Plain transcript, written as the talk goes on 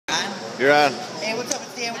You're on. Hey, what's up?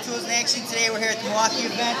 It's Dan with Tools in Action. Today we're here at the Milwaukee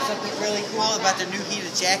event. Something really cool about their new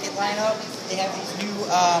heated jacket lineup. They have these new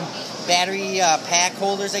battery pack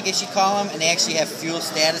holders, I guess you'd call them, and they actually have fuel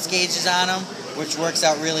status gauges on them, which works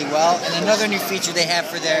out really well. And another new feature they have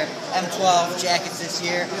for their M12 jackets this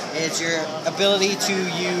year is your ability to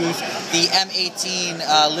use the M18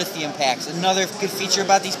 lithium packs. Another good feature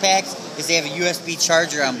about these packs is they have a USB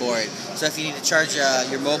charger on board. So if you need to charge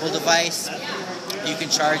your mobile device, you can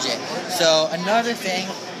charge it. So another thing,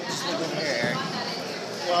 just look over here, Eric.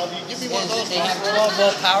 Well, you give me one of those. They have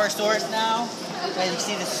 12-volt power source now. As you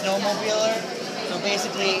see the snowmobiler. So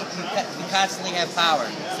basically, you constantly have power.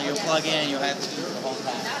 So you'll plug in and you'll have to do it the whole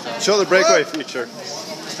time. So Show the breakaway feature.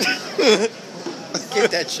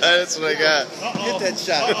 get that shot. That's what I got. Get that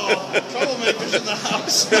shot. Troublemakers in the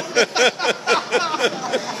house.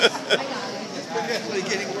 It's progressively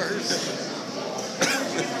getting worse.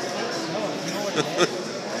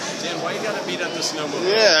 Dan, why you gotta beat up the snowmobile?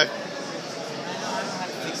 Yeah. I don't know how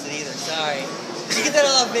to fix it either. Sorry. Did you get that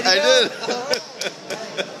on video? I did.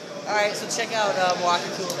 All right, so check out Milwaukee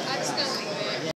Tools.